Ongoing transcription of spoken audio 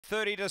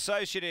30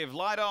 Dissociative,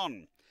 light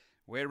on.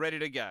 We're ready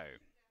to go.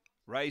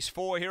 Race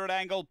 4 here at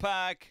Angle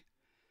Park.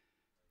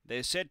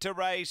 They're set to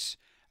race.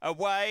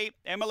 Away,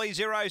 Emily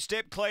Zero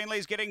Step Cleanly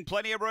is getting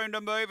plenty of room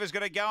to move. Is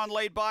going to go and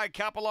lead by a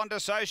couple on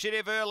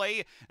Dissociative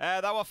early.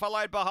 They were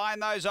followed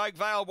behind those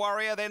Oakvale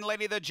Warrior, then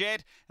Lenny the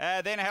Jet,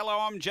 then Hello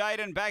I'm Jade,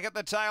 and back at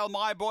the tail,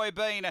 My Boy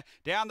Bean.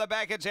 Down the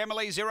back, it's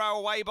Emily Zero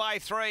away by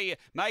 3.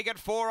 Make it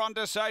 4 on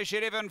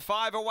Dissociative and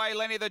 5 away,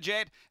 Lenny the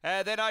Jet.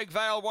 Then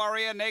Oakvale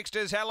Warrior. Next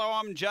is Hello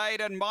I'm Jade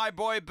and My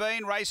Boy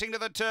Bean racing to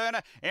the turn.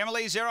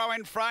 Emily Zero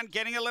in front,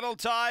 getting a little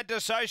tired.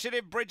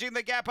 Dissociative bridging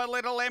the gap a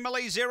little.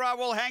 Emily Zero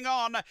will hang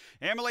on.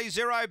 Emily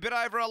Zero, bit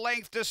over a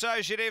length.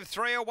 Dissociative,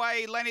 3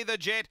 away, Lenny the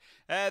Jet.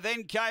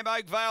 Then came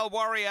Oakvale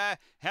Warrior,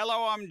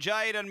 Hello I'm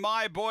Jade and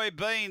My Boy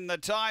Bean. The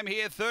time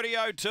here,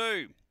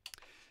 30:02.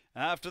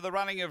 After the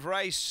running of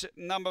race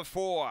number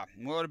 4.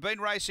 Well, it had been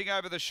racing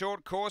over the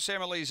short course,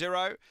 Emily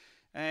Zero.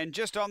 And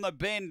just on the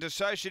bend,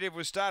 Dissociative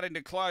was starting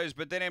to close,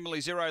 but then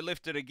Emily Zero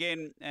lifted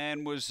again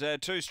and was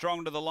too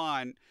strong to the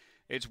line.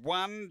 It's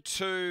 1,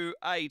 2,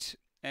 8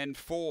 and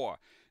 4.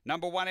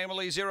 Number 1,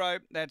 Emily Zero.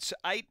 That's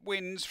 8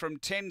 wins from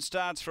 10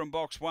 starts from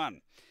box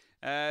 1.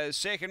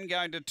 Second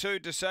going to 2,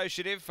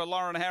 Dissociative for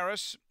Lauren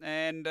Harris.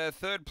 And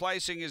third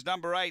placing is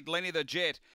number 8, Lenny the Jet.